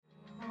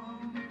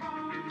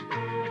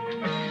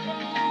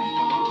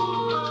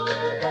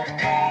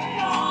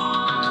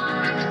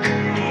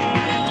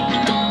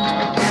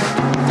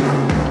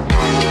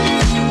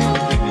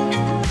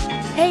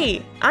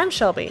I'm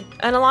Shelby,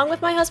 and along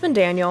with my husband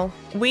Daniel,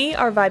 we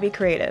are Vibey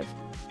Creative.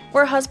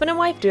 We're a husband and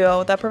wife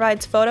duo that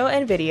provides photo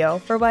and video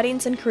for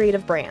weddings and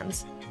creative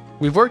brands.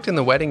 We've worked in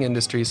the wedding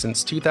industry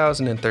since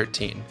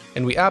 2013,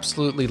 and we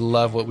absolutely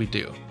love what we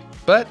do.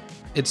 But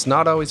it's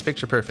not always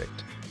picture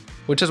perfect,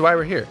 which is why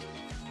we're here.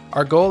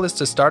 Our goal is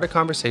to start a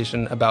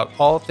conversation about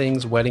all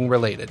things wedding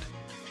related,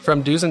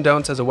 from do's and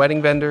don'ts as a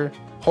wedding vendor,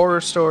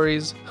 horror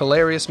stories,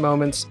 hilarious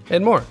moments,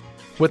 and more,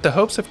 with the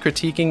hopes of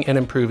critiquing and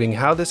improving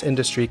how this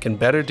industry can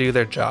better do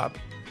their job,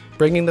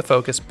 bringing the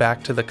focus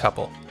back to the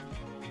couple.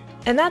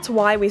 And that's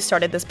why we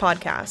started this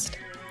podcast,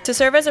 to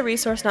serve as a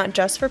resource not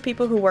just for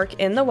people who work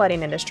in the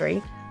wedding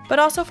industry, but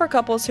also for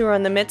couples who are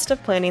in the midst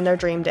of planning their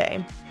dream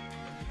day.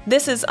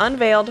 This is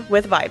Unveiled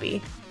with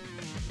Vibey.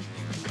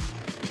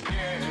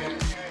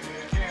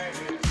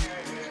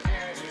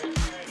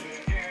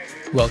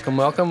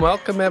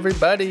 Welcome,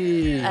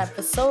 everybody.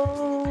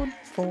 Episode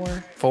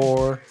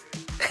 4.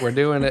 We're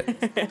doing it.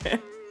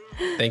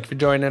 Thank you for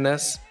joining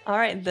us. All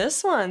right,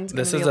 this one's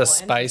This is a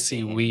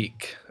spicy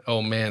week.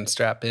 Oh man,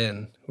 strap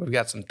in. We've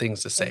got some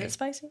things to say. Is it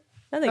spicy?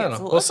 I think it's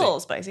a We'll little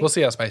spicy. We'll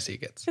see how spicy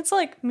it gets. It's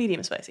like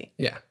medium spicy.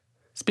 Yeah.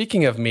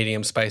 Speaking of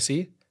medium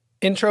spicy,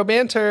 intro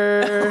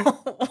banter.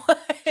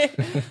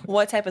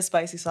 What type of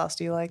spicy sauce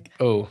do you like?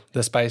 Oh,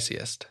 the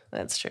spiciest.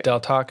 That's true. Del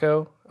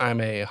Taco.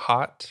 I'm a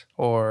hot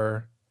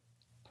or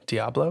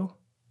Diablo,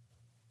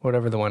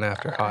 whatever the one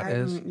after hot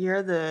is.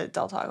 You're the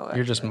Del Taco.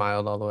 You're just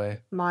mild all the way.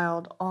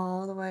 Mild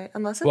all the way,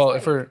 unless it's Well,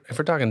 like, if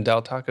we're talking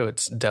Del Taco,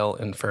 it's Del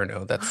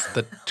Inferno. That's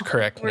the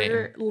correct name.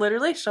 we're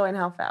literally showing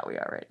how fat we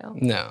are right now.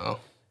 No,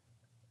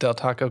 Del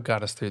Taco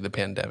got us through the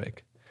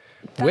pandemic.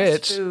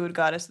 Fast food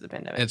got us to the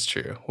pandemic. It's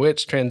true.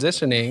 Which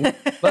transitioning,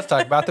 let's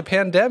talk about the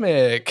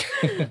pandemic.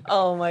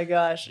 Oh my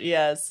gosh,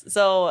 yes.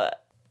 So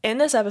in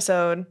this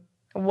episode,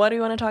 what do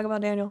you want to talk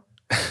about, Daniel?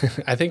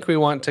 I think we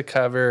want to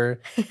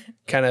cover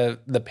kind of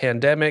the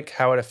pandemic,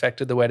 how it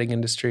affected the wedding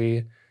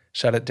industry,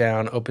 shut it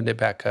down, opened it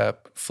back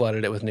up,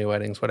 flooded it with new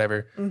weddings,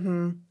 whatever.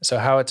 Mm-hmm. So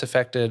how it's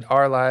affected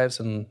our lives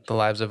and the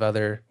lives of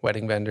other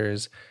wedding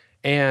vendors,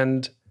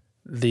 and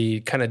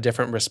the kind of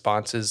different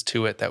responses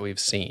to it that we've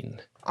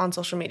seen. On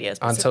social media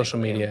On social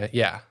media,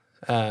 yeah.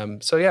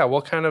 So yeah,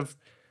 we'll kind of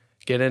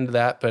get into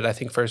that, but I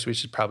think first we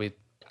should probably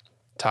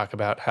talk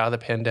about how the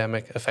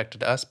pandemic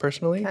affected us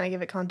personally. Kind of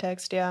give it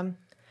context, yeah.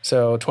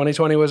 So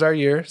 2020 was our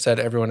year, said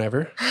everyone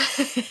ever.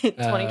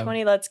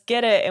 2020, let's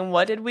get it. And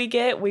what did we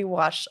get? We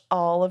watched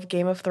all of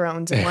Game of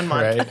Thrones in 1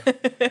 month.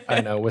 Right?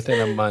 I know,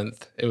 within a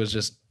month, it was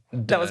just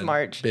done. That was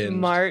March. Binged.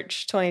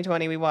 March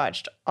 2020, we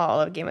watched all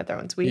of Game of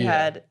Thrones. We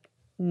had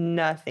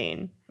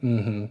nothing.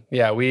 Mm-hmm.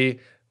 Yeah, we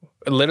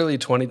literally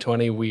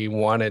 2020, we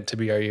wanted to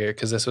be our year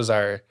because this was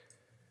our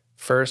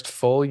first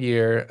full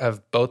year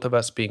of both of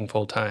us being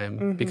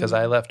full-time because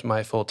I left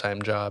my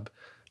full-time job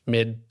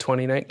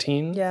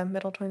mid-2019. Yeah,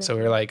 middle 2019. So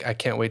we were like, I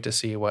can't wait to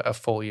see what a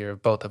full year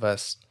of both of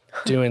us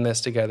doing this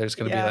together is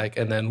going to be like.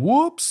 And then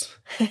whoops,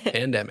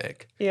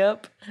 pandemic.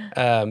 Yep.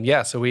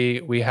 So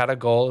we had a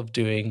goal of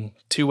doing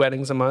 2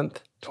 weddings a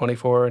month,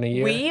 24 in a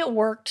year. We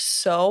worked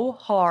so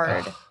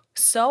hard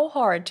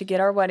to get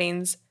our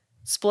weddings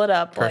split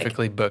up.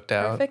 Perfectly booked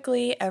out.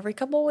 Perfectly every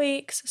couple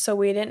weeks. So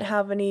we didn't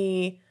have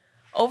any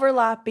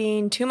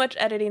overlapping, too much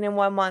editing in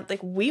 1 month.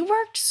 Like, we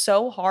worked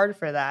so hard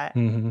for that.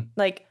 Mm-hmm.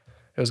 Like,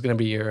 it was going to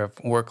be a year of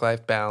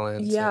work-life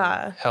balance,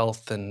 and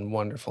health and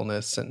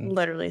wonderfulness. And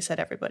literally said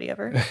everybody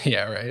ever.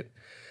 Yeah, right.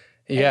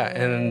 Yeah,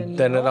 and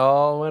then it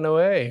all went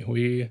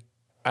away.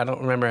 I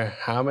don't remember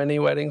how many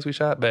weddings we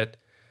shot, but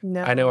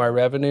I know our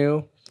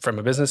revenue, from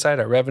a business side,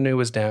 our revenue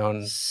was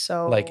down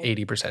like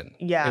 80%.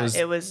 Yeah,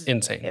 it was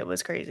insane. It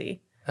was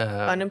crazy.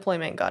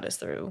 Unemployment got us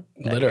through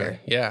that literally,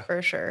 year,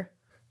 for sure.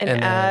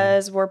 And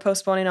as we're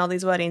postponing all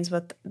these weddings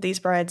with these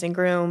brides and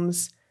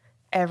grooms,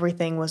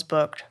 everything was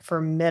booked for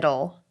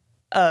middle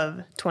of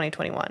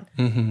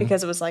 2021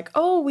 because it was like,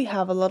 oh, we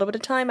have a little bit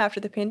of time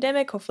after the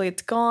pandemic. Hopefully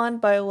it's gone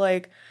by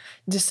like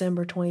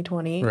December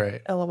 2020.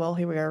 Right. LOL,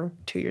 here we are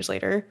 2 years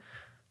later,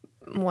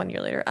 1 year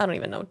later. I don't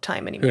even know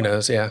time anymore. Who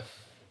knows? Yeah.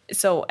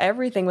 So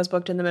everything was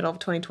booked in the middle of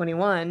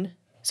 2021.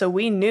 So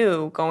we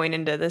knew going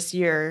into this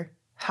year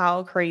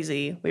how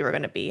crazy we were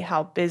going to be,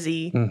 how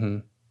busy,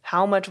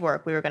 how much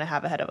work we were going to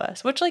have ahead of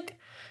us, which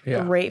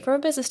great from a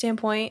business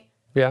standpoint.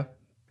 Yeah.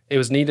 It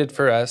was needed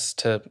for us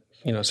to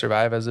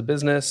survive as a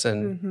business,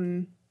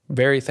 and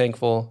very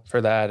thankful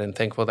for that, and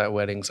thankful that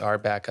weddings are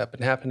back up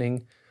and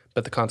happening.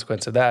 But the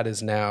consequence of that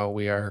is now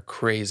we are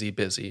crazy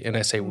busy. And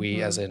I say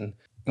we as in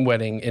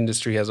wedding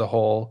industry as a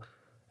whole.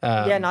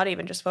 Not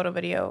even just photo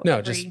video.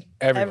 No, just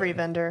every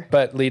vendor.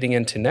 But leading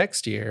into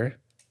next year,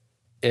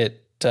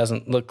 it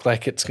doesn't look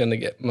like it's going to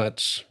get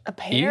much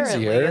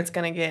Apparently, easier. It's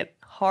going to get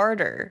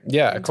harder.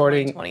 Yeah,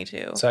 according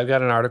 2022. So I've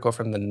got an article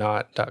from the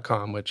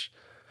knot.com, which,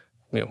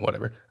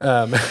 whatever.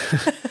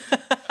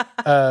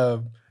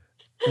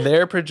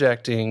 They're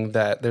projecting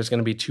that there's going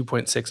to be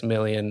 2.6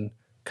 million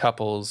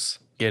couples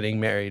getting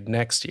married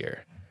next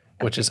year.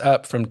 which is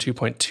up from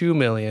 2.2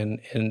 million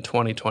in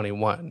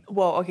 2021.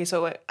 Whoa, okay,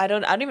 so I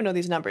don't even know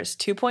these numbers.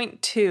 2.2.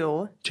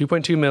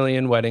 2.2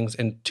 million weddings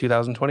in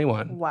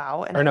 2021.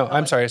 Wow. Or no,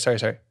 I'm sorry.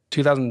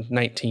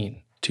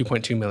 2019,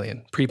 2.2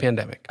 million,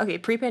 pre-pandemic. Okay,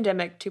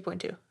 pre-pandemic,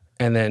 2.2.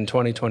 And then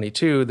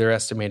 2022, they're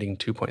estimating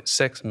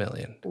 2.6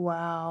 million.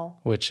 Wow.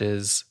 Which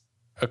is,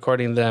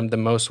 according to them, the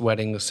most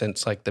weddings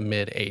since like the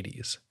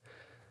mid-'80s.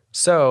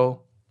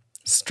 So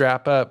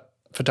strap up,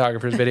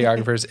 photographers,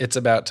 videographers. It's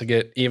about to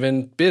get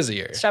even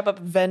busier. Strap up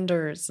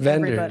vendors.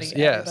 Vendors,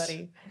 yes.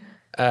 Everybody.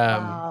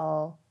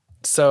 Wow.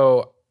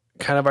 So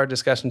kind of our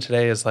discussion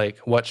today is like,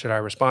 what should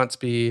our response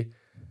be?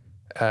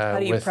 How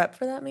do you prep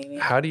for that maybe?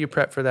 How do you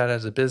prep for that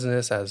as a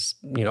business, as,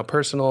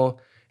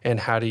 personal? And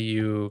how do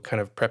you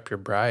kind of prep your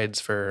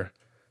brides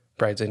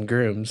and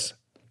grooms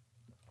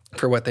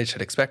for what they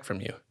should expect from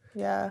you?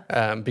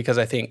 Yeah. Because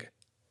I think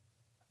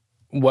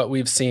what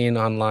we've seen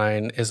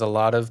online is a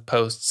lot of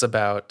posts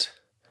about,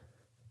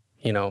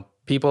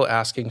 people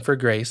asking for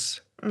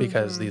grace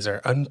because these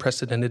are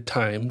unprecedented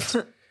times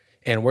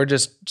and we're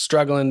just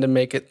struggling to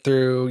make it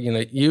through.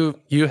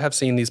 You have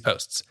seen these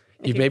posts.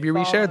 You've maybe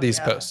reshared these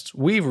posts.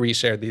 We've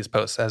reshared these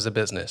posts as a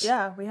business.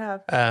 Yeah, we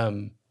have.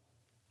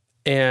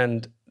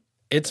 And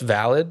it's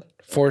valid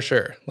for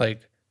sure.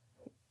 Like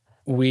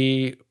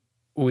we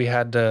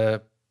had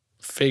to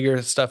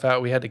figure stuff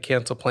out. We had to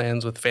cancel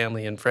plans with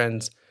family and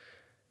friends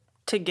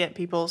to get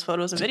people's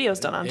photos and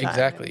videos done on time.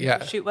 Exactly.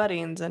 Yeah. Shoot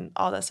weddings and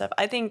all that stuff.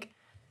 I think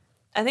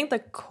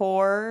the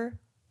core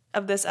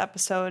of this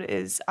episode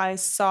is I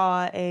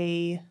saw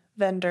a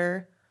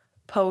vendor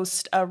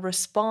post a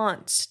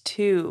response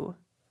to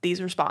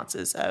these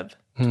responses of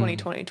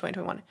 2020,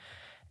 2021.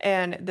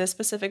 And this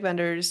specific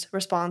vendor's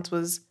response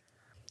was,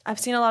 I've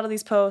seen a lot of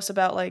these posts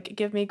about like,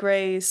 give me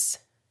grace,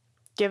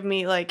 give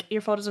me like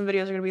your photos and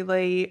videos are going to be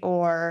late,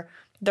 or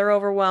they're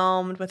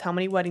overwhelmed with how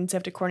many weddings they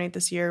have to coordinate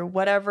this year.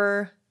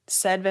 Whatever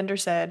said vendor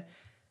said,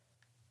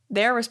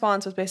 their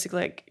response was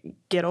basically like,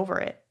 get over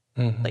it.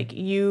 Like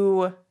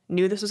you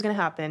knew this was going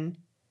to happen.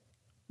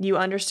 You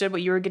understood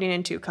what you were getting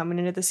into coming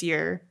into this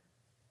year.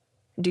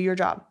 Do your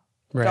job.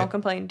 Right. Don't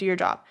complain. Do your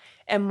job.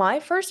 And my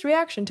first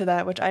reaction to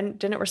that, which I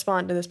didn't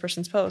respond to this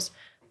person's post,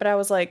 but I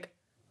was like,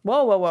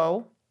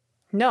 whoa.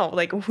 No,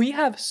 like we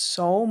have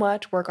so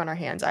much work on our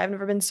hands. I've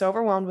never been so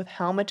overwhelmed with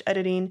how much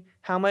editing,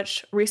 how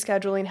much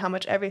rescheduling, how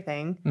much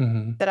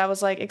everything that I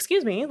was like,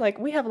 excuse me, like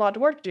we have a lot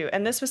of work to do.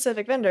 And this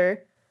specific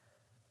vendor,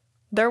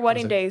 their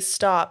wedding days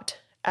stopped.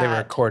 They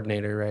were a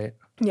coordinator, right?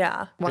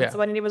 Yeah. Once the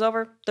wedding day was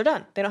over, they're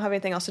done. They don't have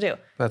anything else to do.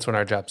 That's when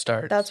our job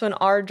starts. That's when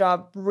our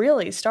job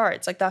really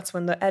starts. Like that's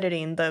when the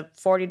editing, the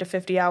 40 to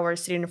 50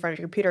 hours sitting in front of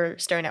your computer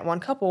staring at one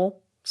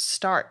couple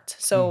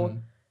starts. So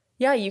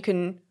yeah, you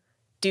can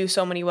do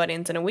so many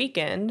weddings in a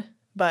weekend,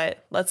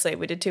 but let's say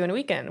we did 2 in a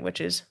weekend, which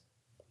is,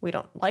 we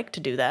don't like to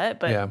do that,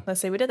 but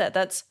let's say we did that.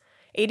 That's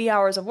 80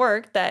 hours of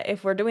work that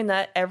if we're doing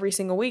that every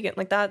single weekend,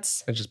 like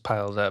that's... It just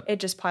piles up. It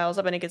just piles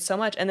up and it gets so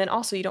much. And then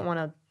also you don't want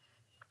to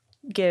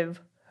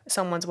give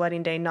someone's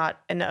wedding day not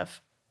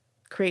enough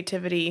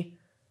creativity.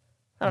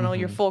 I don't know,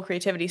 your full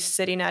creativity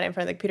sitting at it in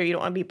front of the computer. You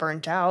don't want to be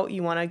burnt out.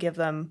 You want to give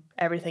them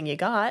everything you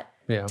got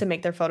to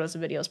make their photos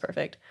and videos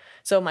perfect.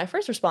 So my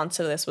first response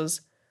to this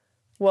was,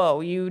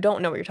 whoa, you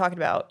don't know what you're talking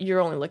about. You're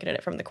only looking at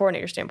it from the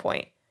coordinator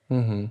standpoint.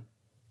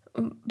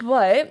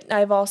 But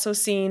I've also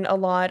seen a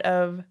lot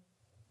of,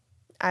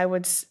 I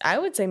would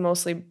say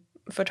mostly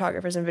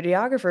photographers and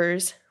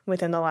videographers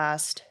within the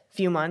last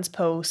few months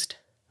post,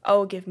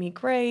 oh, give me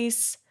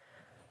grace.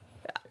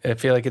 I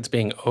feel like it's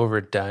being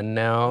overdone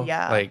now.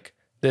 Yeah. Like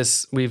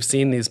this, we've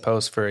seen these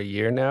posts for a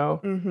year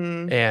now.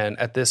 And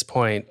at this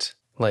point,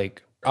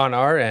 like on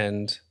our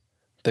end,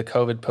 the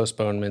COVID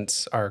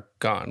postponements are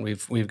gone.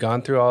 We've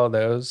gone through all of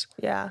those.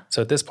 Yeah.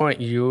 So at this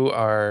point, you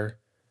are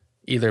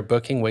either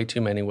booking way too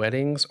many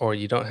weddings or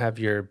you don't have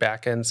your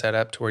back end set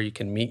up to where you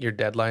can meet your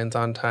deadlines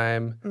on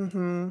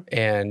time.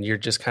 And you're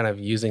just kind of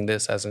using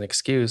this as an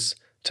excuse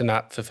to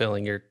not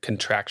fulfilling your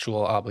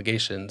contractual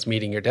obligations,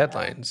 meeting your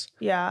deadlines.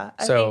 Yeah.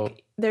 I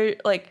think they're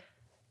like,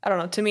 I don't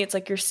know, to me, it's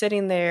like you're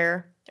sitting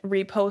there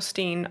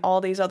reposting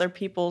all these other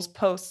people's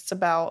posts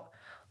about,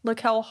 look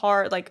how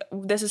hard, like,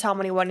 this is how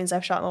many weddings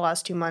I've shot in the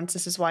last 2 months.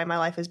 This is why my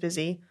life is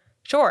busy.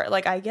 Sure,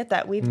 like, I get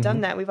that. We've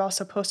done that. We've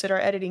also posted our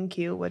editing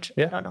queue, which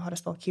I don't know how to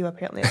spell Q.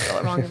 Apparently, I spell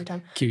it wrong every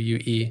time.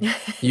 Q-U-E.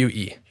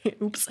 U-E.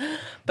 Oops.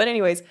 But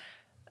anyways,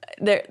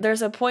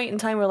 there's a point in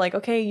time where, like,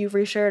 okay, you've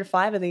reshared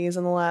 5 of these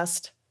in the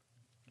last,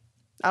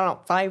 I don't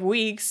know, 5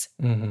 weeks.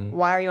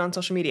 Why are you on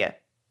social media?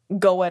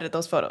 Go edit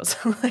those photos.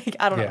 Like,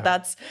 I don't know.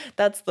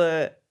 That's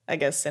the, I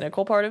guess,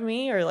 cynical part of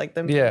me, or like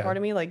the part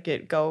of me,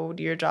 like, go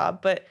do your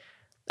job. But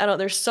I don't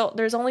know,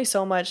 there's only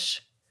so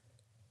much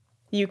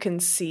you can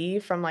see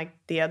from like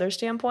the other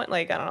standpoint,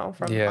 like, I don't know,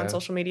 from on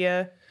social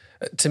media.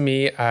 To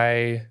me,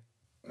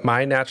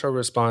 my natural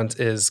response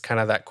is kind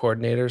of that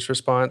coordinator's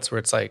response where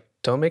it's like,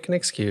 don't make an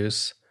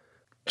excuse,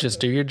 just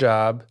do your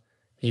job.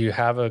 You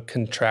have a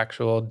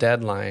contractual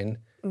deadline.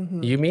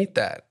 You meet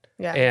that.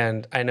 Yeah.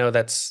 And I know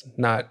that's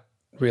not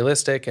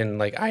realistic. And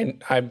like,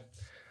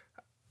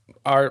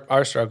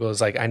 our struggle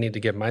is like, I need to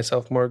give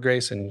myself more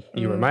grace, and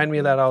you remind me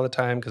of that all the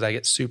time because I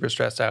get super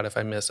stressed out if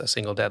I miss a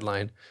single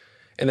deadline.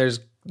 And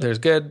there's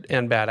good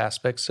and bad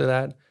aspects to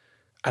that.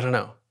 I don't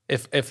know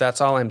if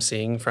that's all I'm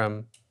seeing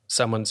from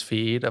someone's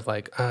feed of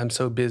like, I'm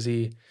so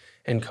busy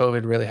and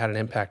COVID really had an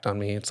impact on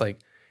me. It's like,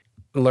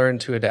 learn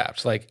to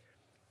adapt. Like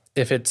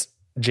if it's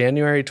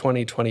January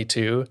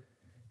 2022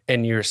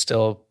 and you're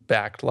still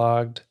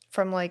backlogged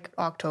from like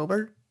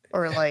October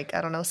or like,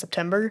 I don't know,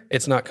 September.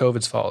 It's not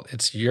COVID's fault.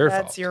 It's your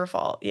fault. That's your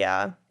fault.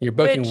 Yeah. You're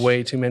booking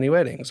way too many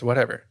weddings,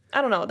 whatever.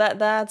 I don't know.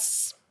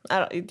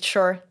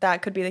 Sure,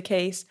 that could be the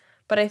case.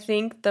 But I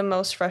think the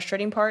most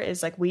frustrating part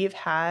is like we've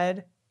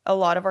had a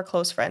lot of our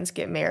close friends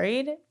get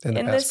married in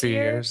the past few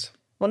years.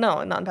 Well,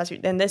 no, not in the past few,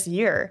 in this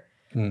year.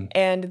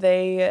 And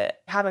they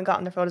haven't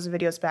gotten their photos and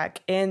videos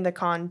back in the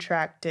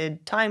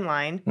contracted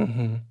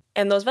timeline.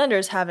 And those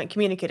vendors haven't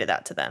communicated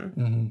that to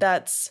them.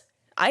 That's,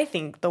 I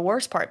think, the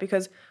worst part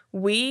because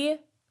we,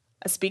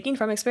 speaking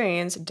from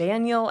experience,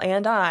 Daniel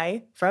and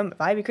I from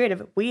Vibey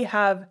Creative, we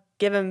have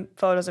given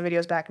photos and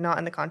videos back not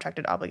in the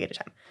contracted obligated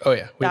time. Oh,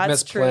 yeah. We've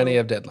missed plenty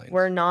of deadlines.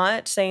 We're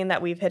not saying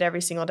that we've hit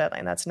every single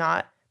deadline. That's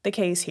not the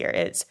case here.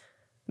 It's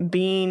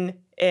being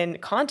in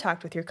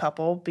contact with your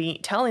couple,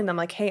 telling them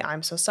like, hey,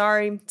 I'm so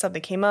sorry.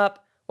 Something came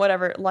up,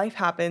 whatever. Life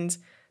happens.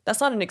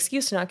 That's not an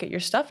excuse to not get your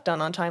stuff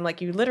done on time.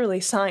 Like you literally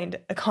signed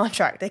a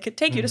contract. They could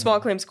take you to small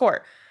claims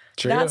court.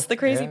 True. That's the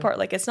crazy part.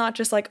 Like it's not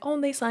just like, oh,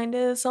 they signed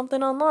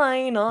something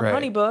online on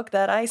Honeybook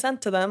that I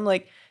sent to them.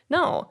 Like,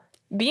 no,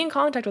 be in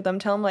contact with them.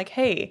 Tell them like,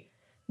 hey,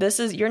 this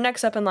is your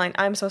next step in line.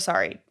 I'm so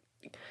sorry.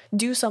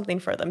 Do something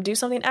for them. Do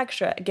something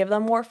extra. Give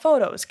them more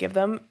photos. Give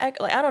them,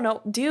 like, I don't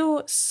know,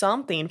 do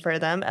something for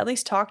them. At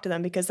least talk to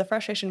them because the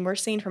frustration we're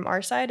seeing from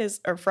our side is,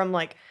 or from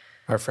like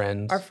our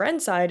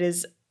friends' side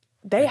is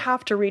they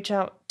have to reach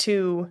out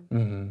to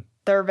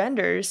their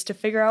vendors to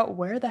figure out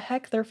where the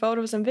heck their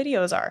photos and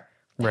videos are.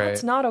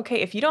 That's not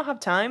okay. If you don't have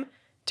time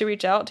to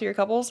reach out to your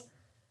couples,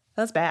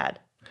 that's bad.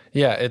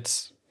 Yeah,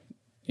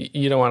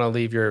 you don't want to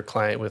leave your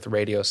client with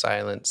radio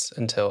silence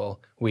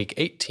until week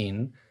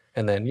 18,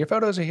 and then your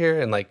photos are here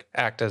and like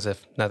act as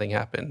if nothing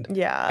happened.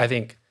 Yeah. I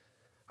think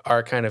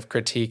our kind of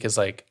critique is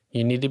like,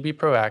 you need to be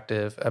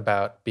proactive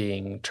about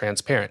being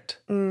transparent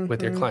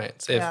with your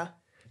clients.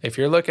 If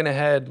you're looking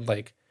ahead,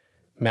 like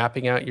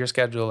mapping out your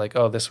schedule, like,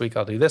 oh, this week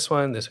I'll do this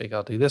one, this week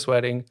I'll do this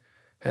wedding,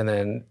 and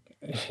then,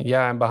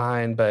 yeah, I'm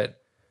behind, but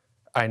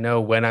I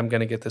know when I'm going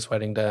to get this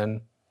wedding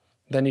done.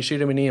 Then you shoot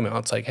them an email.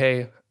 It's like,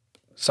 hey,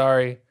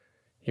 sorry,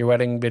 your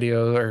wedding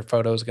video or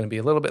photo is going to be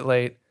a little bit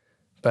late,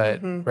 but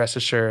rest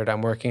assured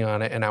I'm working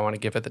on it and I want to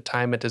give it the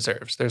time it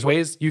deserves. There's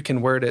ways you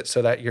can word it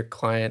so that your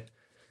client,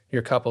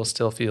 your couple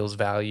still feels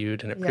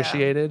valued and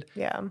appreciated.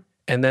 Yeah.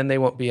 And then they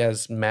won't be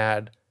as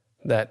mad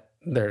that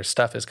their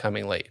stuff is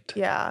coming late.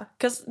 Yeah.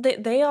 Because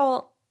they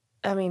all,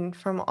 I mean,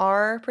 from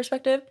our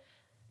perspective,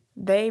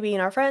 they being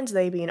our friends,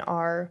 they being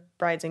our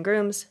brides and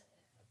grooms,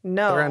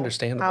 know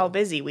how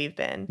busy we've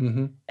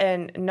been.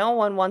 And no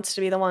one wants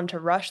to be the one to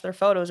rush their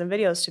photos and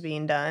videos to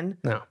being done.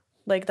 No.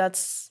 Like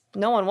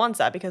no one wants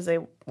that because they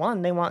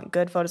want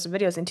good photos and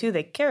videos, and two,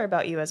 they care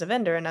about you as a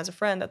vendor and as a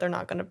friend that they're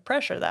not going to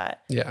pressure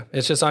that. Yeah.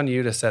 It's just on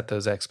you to set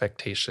those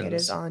expectations. It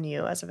is on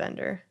you as a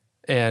vendor.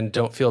 And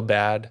don't feel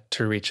bad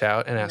to reach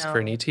out and ask for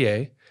an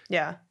ETA.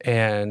 Yeah.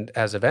 And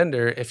as a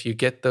vendor, if you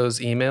get those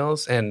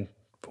emails, and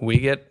we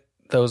get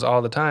those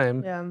all the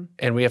time,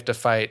 and we have to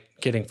fight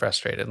getting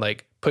frustrated,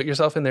 like put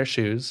yourself in their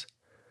shoes.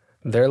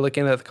 They're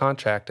looking at the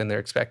contract and they're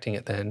expecting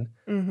it then.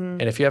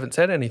 And if you haven't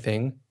said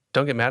anything,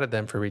 don't get mad at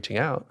them for reaching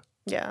out.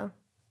 Yeah.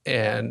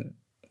 And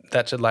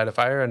that should light a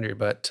fire under your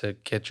butt to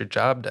get your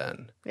job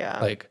done. Yeah.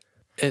 Like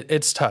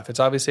it's tough. It's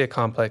obviously a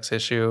complex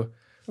issue.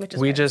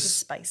 Which is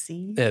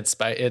spicy.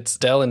 It's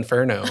Del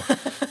Inferno.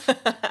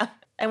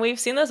 And we've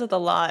seen this with a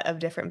lot of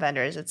different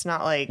vendors. It's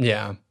not like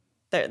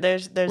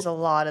there's a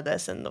lot of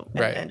this in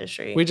the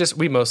industry.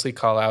 We mostly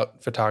call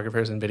out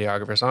photographers and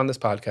videographers on this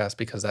podcast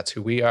because that's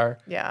who we are.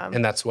 Yeah.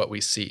 And that's what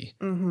we see.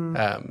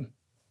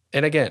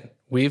 And again,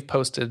 we've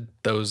posted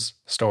those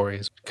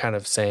stories kind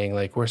of saying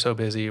like, we're so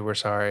busy, we're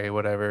sorry,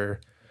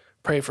 whatever.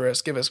 Pray for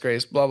us, give us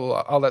grace, blah, blah,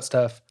 blah, all that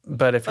stuff.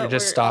 But if you're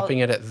just stopping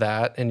it at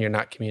that and you're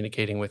not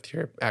communicating with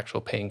your actual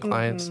paying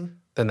clients,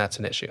 then that's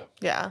an issue.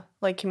 Yeah.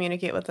 Like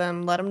communicate with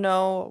them, let them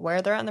know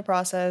where they're at in the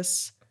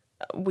process.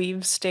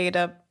 We've stayed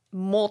up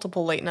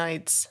multiple late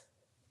nights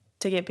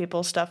to get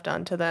people's stuff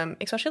done to them,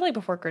 especially like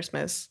before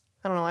Christmas.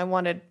 I don't know. I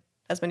wanted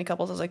as many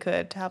couples as I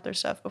could to have their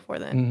stuff before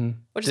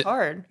then, which is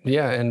hard.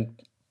 Yeah.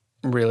 And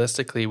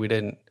realistically, we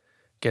didn't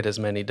get as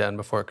many done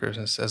before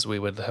Christmas as we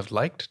would have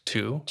liked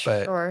to.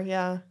 But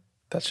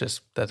that's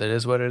just that it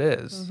is what it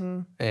is.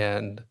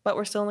 But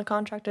we're still in the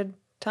contracted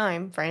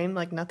time frame,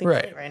 like nothing's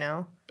late right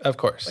now. Of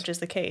course. Which is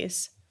the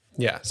case.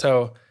 Yeah.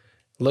 So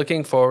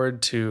looking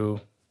forward to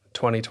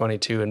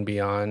 2022 and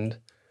beyond,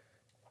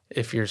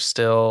 if you're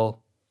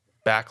still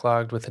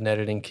backlogged with an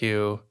editing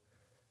queue,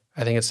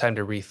 I think it's time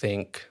to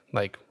rethink,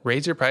 like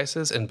raise your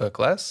prices and book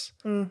less,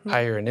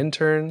 hire an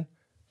intern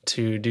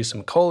to do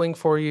some culling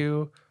for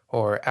you,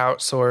 or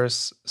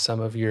outsource some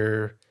of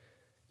your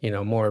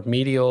more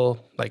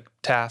medial like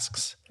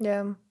tasks.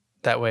 Yeah.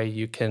 That way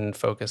you can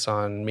focus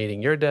on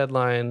meeting your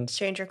deadlines.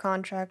 Change your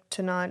contract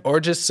to not. Or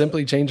just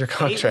simply change your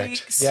contract.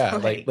 Weeks. Yeah,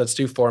 like let's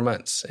do 4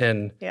 months.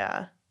 And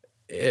yeah.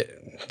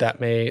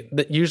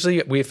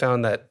 Usually we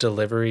found that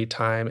delivery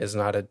time is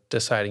not a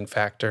deciding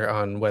factor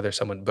on whether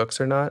someone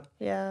books or not.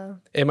 Yeah.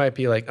 It might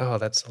be like, oh,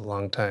 that's a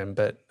long time,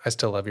 but I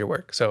still love your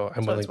work, so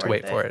I'm willing to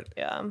wait for it.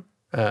 Yeah.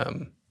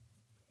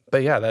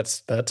 But yeah,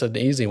 that's an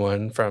easy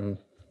one from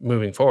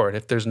moving forward.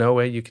 If there's no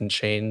way you can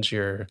change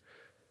your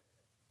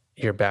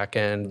back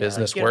end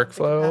business you don't have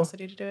the workflow,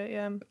 capacity to do it,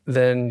 yeah.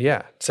 then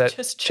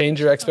Just change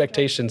your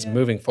expectations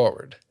moving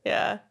forward.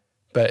 Yeah.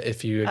 But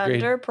if you agree,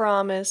 Under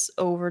promise,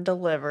 over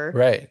deliver.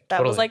 right?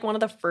 That was like one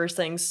of the first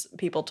things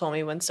people told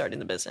me when starting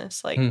the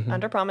business. Like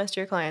under promise to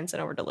your clients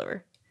and over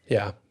deliver.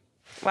 Yeah.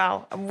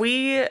 Wow. I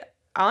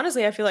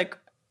feel like,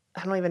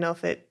 I don't even know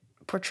if it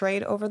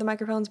portrayed over the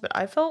microphones, but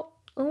I felt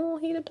a little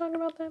heated talking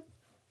about that.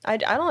 I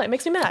don't know. It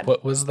makes me mad.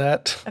 What was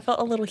that? I felt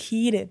a little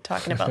heated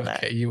talking about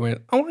that. Okay, you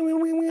went.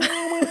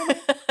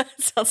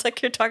 Sounds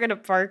like you're talking to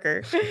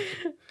Parker.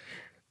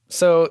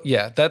 So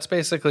yeah, that's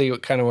basically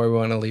kind of where we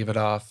want to leave it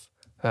off.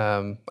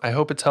 I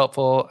hope it's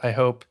helpful. I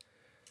hope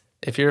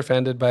if you're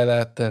offended by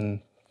that,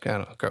 then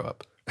kind of grow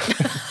up.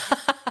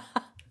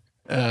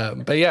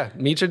 But yeah,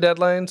 meet your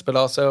deadlines, but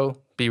also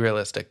be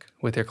realistic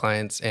with your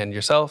clients and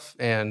yourself,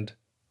 and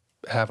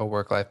have a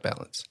work-life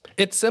balance.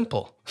 It's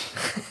simple.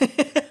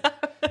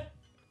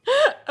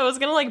 I was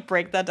gonna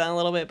break that down a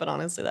little bit, but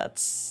honestly,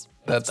 that's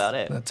about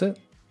it. That's it.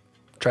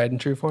 Tried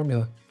and true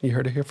formula. You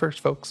heard it here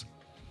first, folks.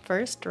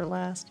 First or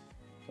last?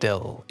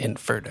 Del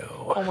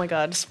Inferno. Oh my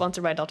God!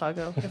 Sponsored by Del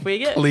Taco. If we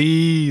get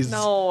Please.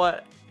 no,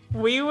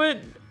 we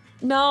would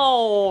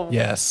no.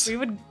 Yes. We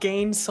would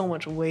gain so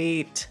much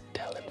weight.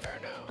 Del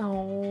Inferno.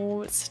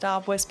 Oh,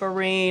 stop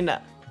whispering.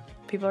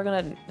 People are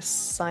gonna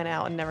sign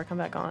out and never come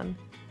back on.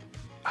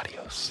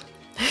 Adios.